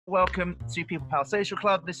Welcome to People Power Social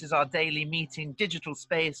Club. This is our daily meeting digital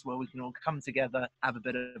space where we can all come together, have a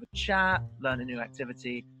bit of a chat, learn a new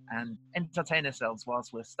activity, and entertain ourselves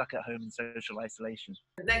whilst we're stuck at home in social isolation.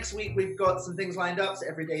 Next week, we've got some things lined up. So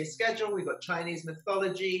everyday schedule. We've got Chinese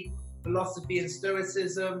mythology, philosophy and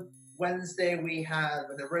Stoicism. Wednesday, we have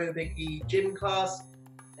an aerobic gym class.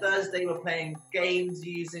 Thursday, we're playing games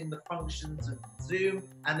using the functions of Zoom.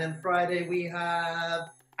 And then Friday, we have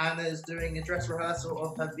Anna's doing a dress rehearsal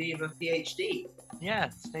of her Viva PhD. Yeah,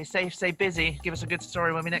 stay safe, stay busy. Give us a good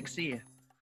story when we next see you.